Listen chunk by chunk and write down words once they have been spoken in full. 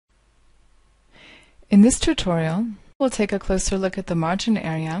In this tutorial, we'll take a closer look at the margin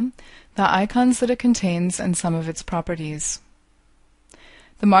area, the icons that it contains, and some of its properties.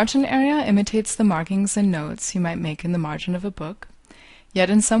 The margin area imitates the markings and notes you might make in the margin of a book, yet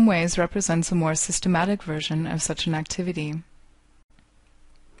in some ways represents a more systematic version of such an activity.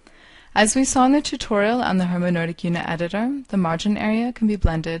 As we saw in the tutorial on the hermeneutic unit editor, the margin area can be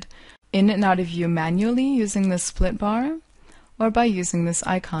blended in and out of view manually using the split bar or by using this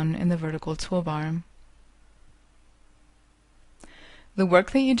icon in the vertical toolbar. The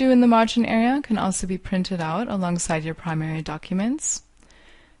work that you do in the margin area can also be printed out alongside your primary documents.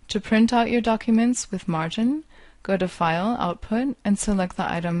 To print out your documents with margin, go to File, Output, and select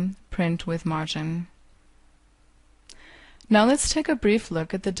the item Print with Margin. Now let's take a brief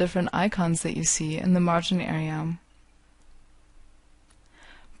look at the different icons that you see in the margin area.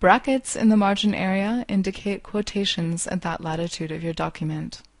 Brackets in the margin area indicate quotations at that latitude of your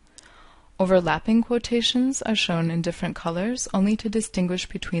document. Overlapping quotations are shown in different colors only to distinguish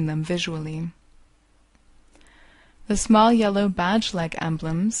between them visually. The small yellow badge-like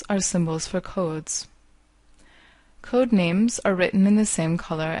emblems are symbols for codes. Code names are written in the same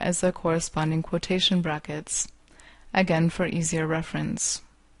color as their corresponding quotation brackets, again for easier reference.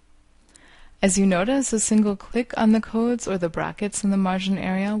 As you notice, a single click on the codes or the brackets in the margin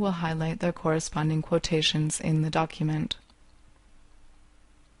area will highlight their corresponding quotations in the document.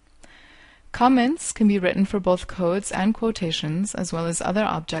 Comments can be written for both codes and quotations, as well as other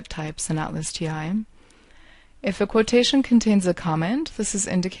object types in ATLAS.ti. If a quotation contains a comment, this is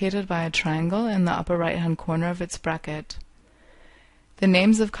indicated by a triangle in the upper right-hand corner of its bracket. The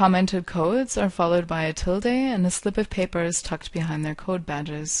names of commented codes are followed by a tilde, and a slip of paper is tucked behind their code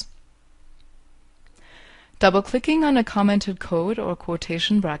badges. Double-clicking on a commented code or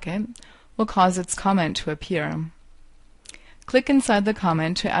quotation bracket will cause its comment to appear. Click inside the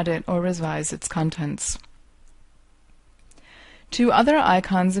comment to edit or revise its contents. Two other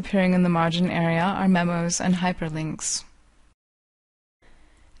icons appearing in the margin area are Memos and Hyperlinks.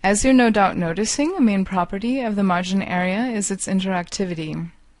 As you're no doubt noticing, a main property of the margin area is its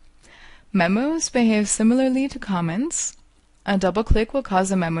interactivity. Memos behave similarly to comments. A double-click will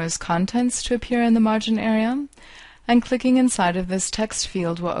cause a memo's contents to appear in the margin area, and clicking inside of this text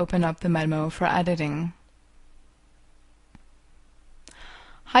field will open up the memo for editing.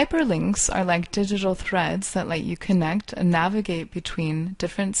 Hyperlinks are like digital threads that let you connect and navigate between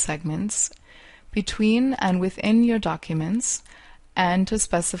different segments, between and within your documents, and to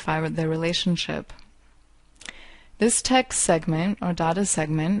specify their relationship. This text segment or data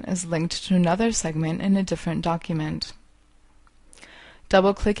segment is linked to another segment in a different document.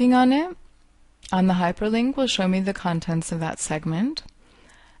 Double-clicking on it, on the hyperlink will show me the contents of that segment.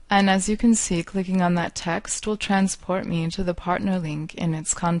 And as you can see, clicking on that text will transport me to the partner link in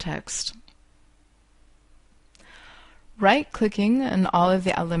its context. Right-clicking on all of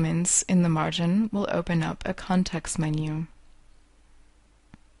the elements in the margin will open up a context menu.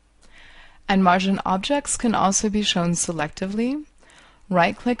 And margin objects can also be shown selectively.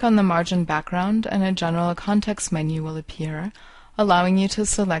 Right-click on the margin background and a general context menu will appear, allowing you to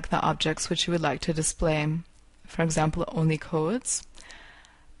select the objects which you would like to display, for example, only codes,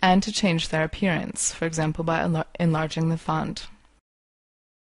 and to change their appearance, for example by enlarging the font.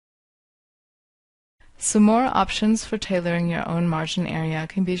 Some more options for tailoring your own margin area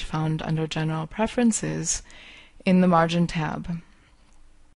can be found under General Preferences in the Margin tab.